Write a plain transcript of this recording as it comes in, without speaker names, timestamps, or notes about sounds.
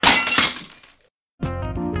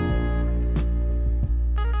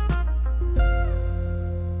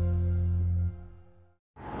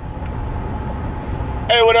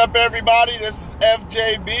Hey, what up, everybody? This is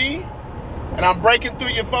FJB, and I'm breaking through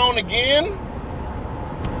your phone again.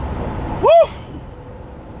 Woo!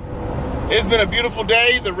 It's been a beautiful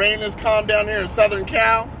day. The rain has calmed down here in Southern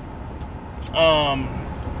Cal.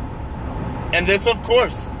 And this, of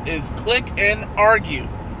course, is Click and Argue.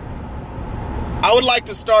 I would like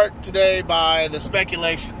to start today by the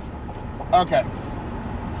speculations. Okay.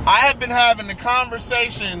 I have been having a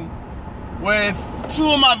conversation with two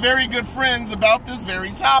of my very good friends about this very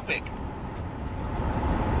topic.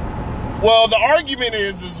 Well, the argument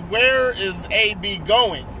is where is AB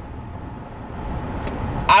going?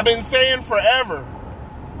 I've been saying forever,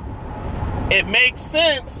 it makes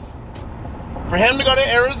sense for him to go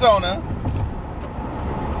to Arizona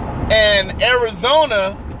and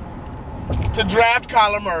Arizona to draft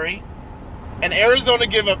Kyler Murray and Arizona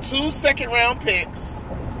give up 2 second-round picks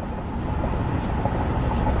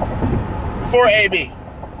for AB.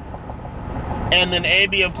 And then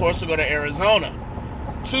AB, of course, will go to Arizona.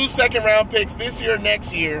 2 second-round picks this year,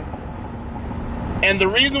 next year. And the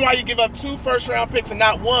reason why you give up 2 first-round picks and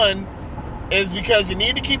not 1 is because you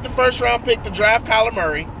need to keep the first-round pick to draft Kyler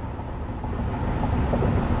Murray.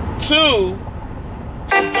 2,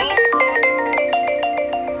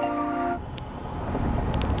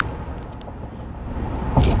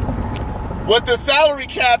 with the salary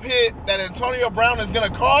cap hit that Antonio Brown is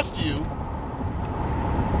going to cost you,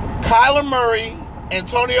 Kyler Murray,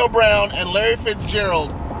 Antonio Brown, and Larry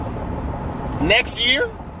Fitzgerald next year,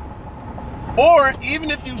 or even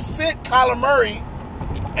if you sit Kyler Murray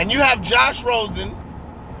and you have Josh Rosen,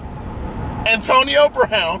 Antonio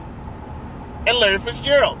Brown, and Larry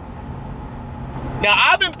Fitzgerald. Now,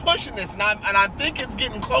 I've been pushing this, and I think it's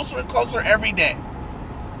getting closer and closer every day,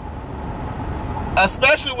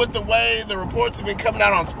 especially with the way the reports have been coming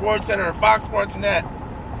out on SportsCenter and Fox Sports Net.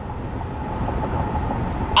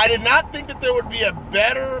 I did not think that there would be a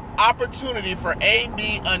better opportunity for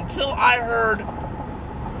AB until I heard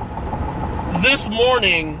this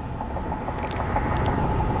morning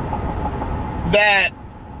that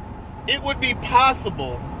it would be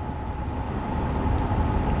possible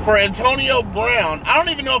for Antonio Brown. I don't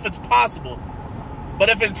even know if it's possible, but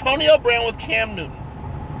if Antonio Brown with Cam Newton,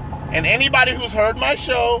 and anybody who's heard my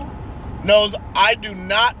show knows I do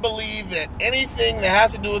not believe that anything that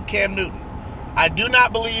has to do with Cam Newton. I do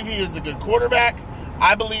not believe he is a good quarterback.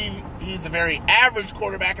 I believe he's a very average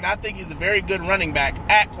quarterback, and I think he's a very good running back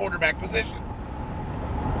at quarterback position.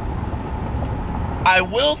 I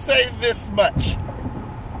will say this much.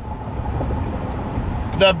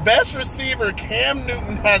 The best receiver Cam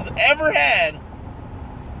Newton has ever had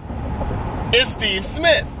is Steve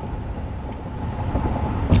Smith.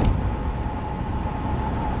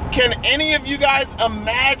 Can any of you guys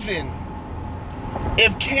imagine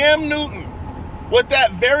if Cam Newton, with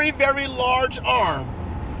that very, very large arm,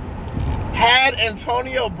 had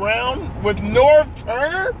Antonio Brown with Norv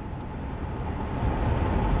Turner?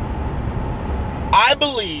 I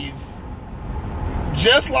believe,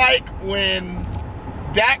 just like when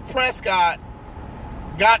Dak Prescott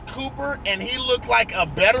got Cooper and he looked like a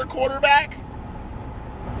better quarterback,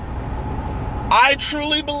 I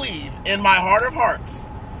truly believe in my heart of hearts,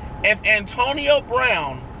 if Antonio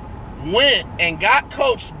Brown went and got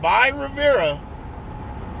coached by Rivera,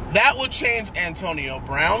 that would change Antonio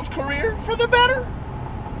Brown's career for the better.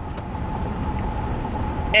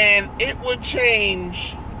 And it would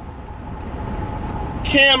change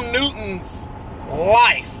Cam Newton's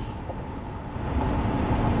life.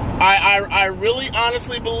 I really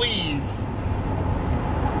honestly believe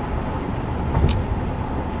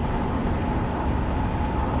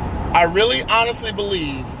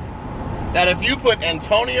that if you put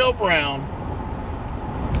Antonio Brown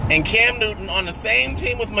and Cam Newton on the same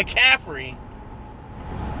team with McCaffrey,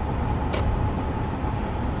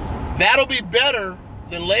 that'll be better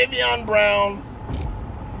than Le'Veon Brown.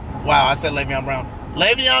 Wow, I said Le'Veon Brown.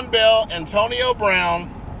 Le'Veon Bell, Antonio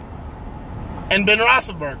Brown, and Ben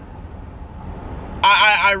Roethlisberger.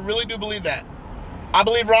 I really do believe that. I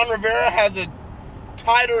believe Ron Rivera has a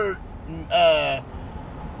tighter,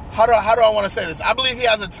 how do I want to say this? I believe he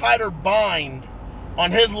has a tighter bind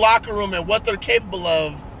on his locker room and what they're capable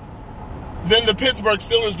of than the Pittsburgh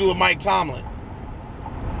Steelers do with Mike Tomlin.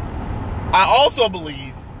 I also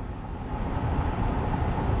believe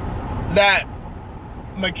that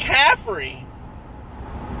McCaffrey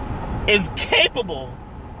is capable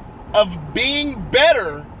of being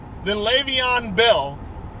better than Le'Veon Bell.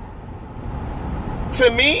 To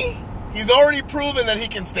me, he's already proven that he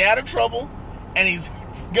can stay out of trouble, and he's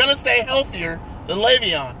going to stay healthier than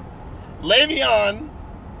Le'Veon. Le'Veon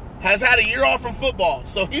has had a year off from football,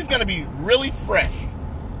 so he's going to be really fresh.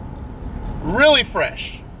 really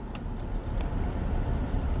fresh.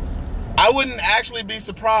 I wouldn't actually be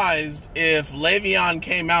surprised if Le'Veon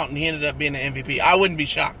came out and he ended up being an MVP. I wouldn't be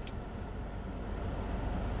shocked.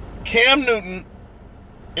 Cam Newton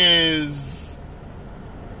is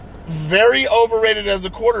very overrated as a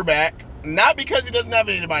quarterback, not because he doesn't have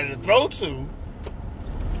anybody to throw to,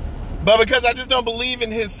 but because I just don't believe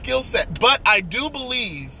in his skill set. But I do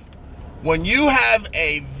believe when you have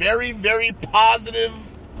a very, very positive,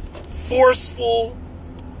 forceful,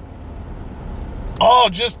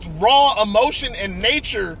 just raw emotion and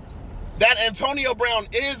nature that Antonio Brown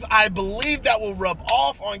is, I believe that will rub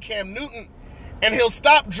off on Cam Newton, and he'll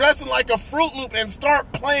stop dressing like a Fruit Loop and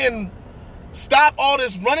stop all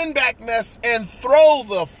this running back mess and throw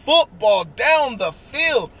the football down the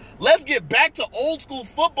field. Let's get back to old school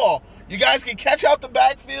football. You guys can catch out the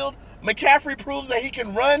backfield. McCaffrey proves that he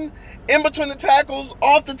can run in between the tackles,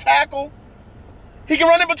 off the tackle. He can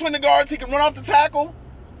run in between the guards. He can run off the tackle.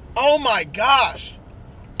 Oh my gosh.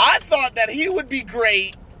 I thought that he would be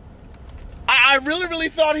great. I really, really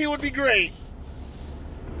thought he would be great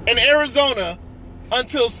in Arizona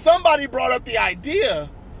until somebody brought up the idea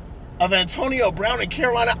of Antonio Brown in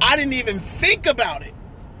Carolina. I didn't even think about it.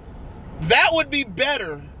 That would be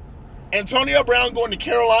better. Antonio Brown going to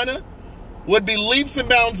Carolina would be leaps and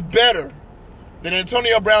bounds better than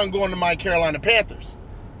Antonio Brown going to my Carolina Panthers.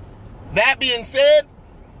 That being said,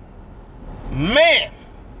 man,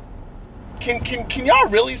 can y'all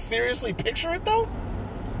really seriously picture it though?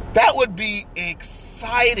 That would be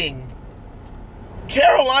exciting.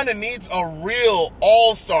 Carolina needs a real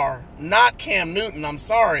all-star, not Cam Newton. I'm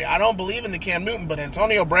sorry. I don't believe in the Cam Newton, but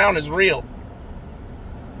Antonio Brown is real.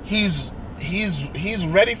 He's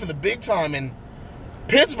ready for the big time, and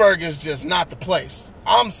Pittsburgh is just not the place.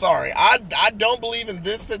 I'm sorry. I don't believe in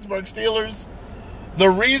this Pittsburgh Steelers. The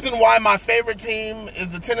reason why my favorite team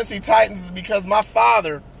is the Tennessee Titans is because my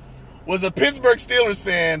father was a Pittsburgh Steelers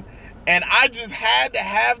fan, and I just had to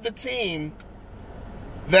have the team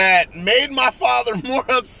that made my father more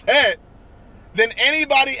upset than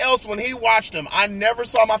anybody else when he watched them. I never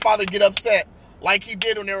saw my father get upset like he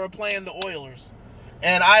did when they were playing the Oilers.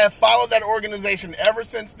 And I have followed that organization ever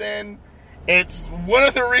since then. It's one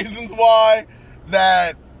of the reasons why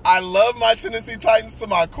that I love my Tennessee Titans to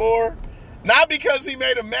my core. Not because he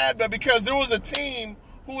made him mad, but because there was a team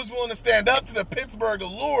who was willing to stand up to the Pittsburgh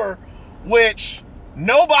allure, which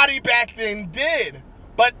nobody back then did.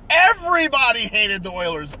 But everybody hated the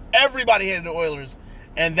Oilers. Everybody hated the Oilers.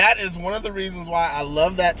 And that is one of the reasons why I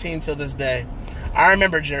love that team to this day. I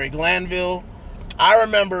remember Jerry Glanville. I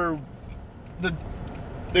remember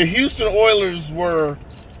the Houston Oilers were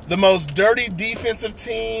the most dirty defensive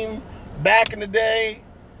team back in the day.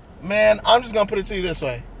 Man, I'm just going to put it to you this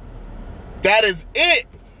way. That is it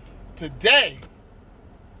today.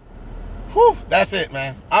 Whew, that's it,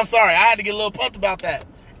 man. I'm sorry. I had to get a little pumped about that.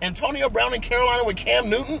 Antonio Brown in Carolina with Cam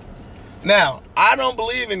Newton. Now, I don't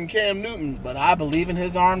believe in Cam Newton, but I believe in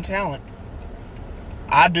his arm talent.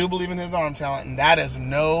 I do believe in his arm talent, and that is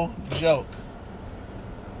no joke.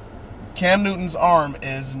 Cam Newton's arm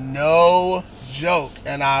is no joke,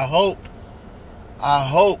 and I hope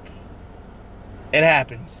it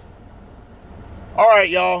happens. All right,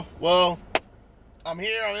 y'all. Well, I'm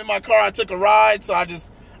here. I'm in my car. I took a ride, so I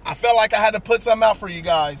felt like I had to put something out for you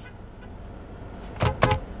guys.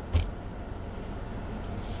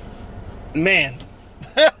 Man.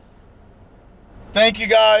 Thank you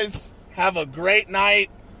guys. Have a great night.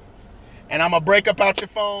 And I'm going to break up out your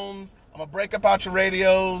phones. I'm going to break up out your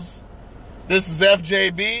radios. This is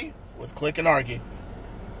FJB with Click and Argue.